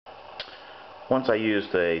Once I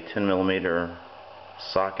used a 10mm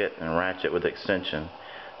socket and ratchet with extension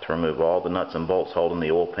to remove all the nuts and bolts holding the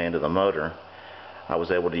oil pan to the motor, I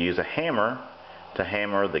was able to use a hammer to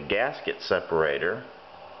hammer the gasket separator,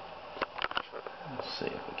 let's see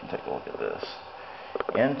if we can take a look at this,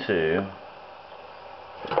 into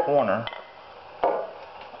the corner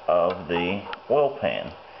of the oil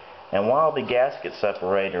pan. And while the gasket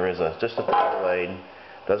separator is just a thin blade,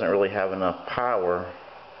 doesn't really have enough power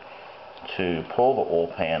to pull the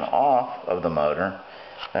oil pan off of the motor,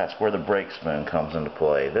 that's where the brake spoon comes into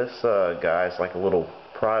play. This guy is like a little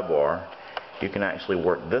pry bar. You can actually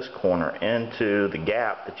work this corner into the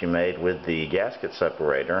gap that you made with the gasket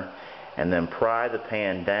separator and then pry the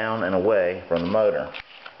pan down and away from the motor.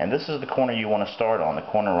 And this is the corner you want to start on, the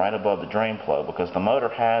corner right above the drain plug, because the motor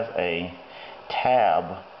has a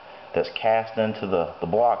tab that's cast into the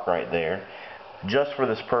block right there just for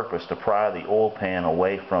this purpose, to pry the oil pan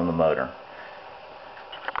away from the motor.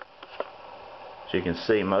 So you can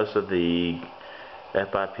see most of the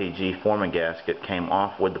FIPG forming gasket came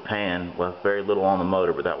off with the pan, left very little on the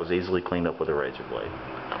motor, but that was easily cleaned up with a razor blade.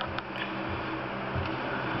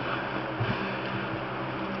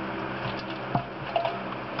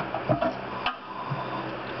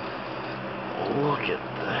 Look at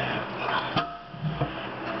that.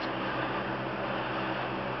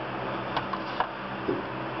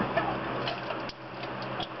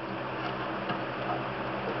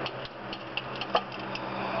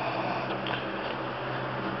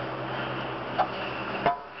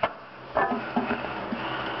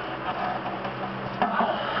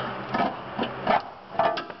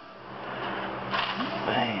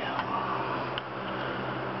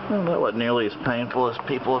 Well, that wasn't nearly as painful as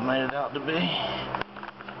people have made it out to be.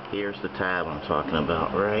 Here's the tab I'm talking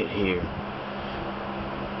about, right here.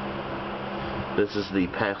 This is the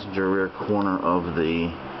passenger rear corner of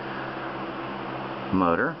the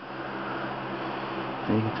motor.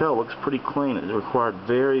 And you can tell it looks pretty clean. It required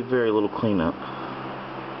very, very little cleanup.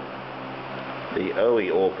 The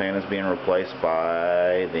OE oil pan is being replaced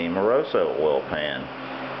by the Moroso oil pan.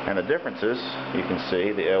 And the difference is, you can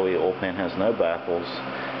see the OE oil pan has no baffles,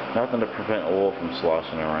 nothing to prevent oil from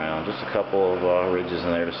sloshing around, just a couple of ridges in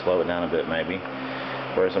there to slow it down a bit maybe.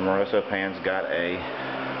 Whereas the Moroso pan's got a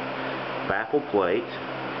baffle plate,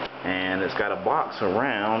 and it's got a box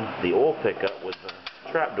around the oil pickup with the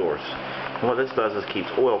trapdoors. And what this does is keeps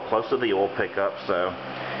oil close to the oil pickup, so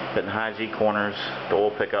that in high G corners the oil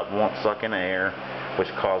pickup won't suck in air, which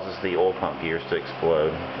causes the oil pump gears to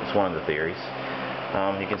explode. It's one of the theories.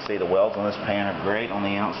 You can see the welds on this pan are great on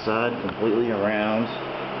the outside, completely around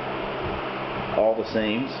all the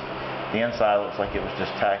seams. The inside looks like it was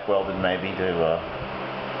just tack welded maybe to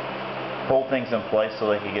hold things in place so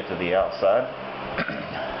they could get to the outside.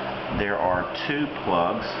 There are two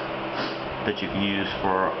plugs that you can use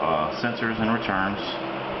for sensors and returns,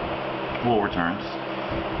 oil returns.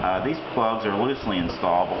 These plugs are loosely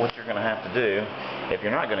installed, but what you're going to have to do, if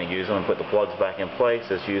you're not going to use them and put the plugs back in place,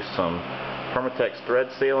 is use some Permatex thread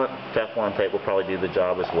sealant. Teflon tape will probably do the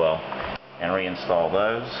job as well, and reinstall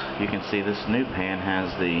those. You can see this new pan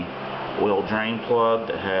has the oil drain plug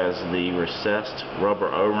that has the recessed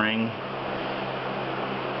rubber O-ring.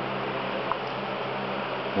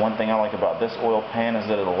 One thing I like about this oil pan is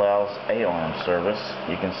that it allows A-arm service.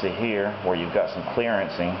 You can see here where you've got some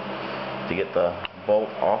clearancing to get the bolt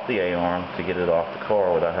off the A-arm to get it off the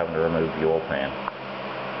car without having to remove the oil pan.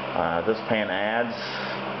 This pan adds,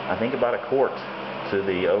 I think, about a quart to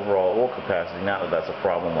the overall oil capacity. Not that that's a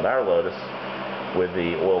problem with our Lotus, with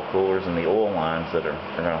the oil coolers and the oil lines that are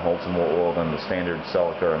going to hold some more oil than the standard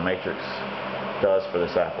Celica or Matrix does for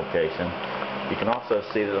this application. You can also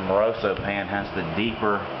see that the Moroso pan has the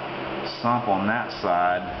deeper sump on that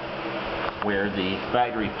side, where the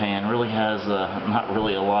factory pan really has not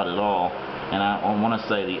really a lot at all. And I want to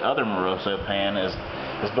say the other Moroso pan is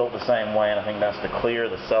built the same way, and I think that's to clear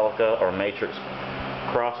the Celica or Matrix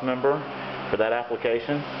cross member for that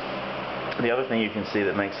application. The other thing you can see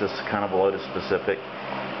that makes this kind of Lotus specific,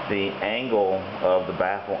 the angle of the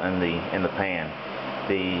baffle in the pan.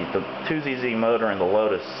 The 2ZZ motor in the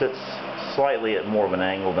Lotus sits slightly at more of an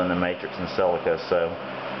angle than the Matrix and Celica, so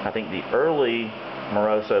I think the early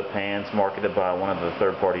Moroso pans marketed by one of the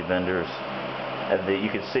third-party vendors, you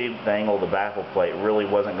could see the angle of the baffle plate really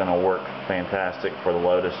wasn't going to work fantastic for the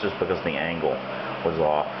Lotus just because the angle was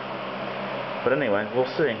off. But anyway,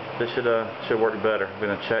 we'll see. This should work better. I'm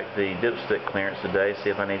going to check the dipstick clearance today,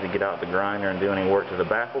 see if I need to get out the grinder and do any work to the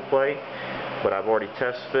baffle plate. But I've already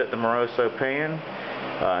test fit the Moroso pan.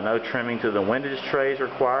 No trimming to the windage trays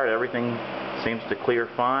required. Everything seems to clear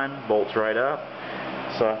fine, bolts right up.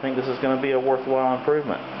 So I think this is going to be a worthwhile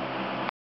improvement.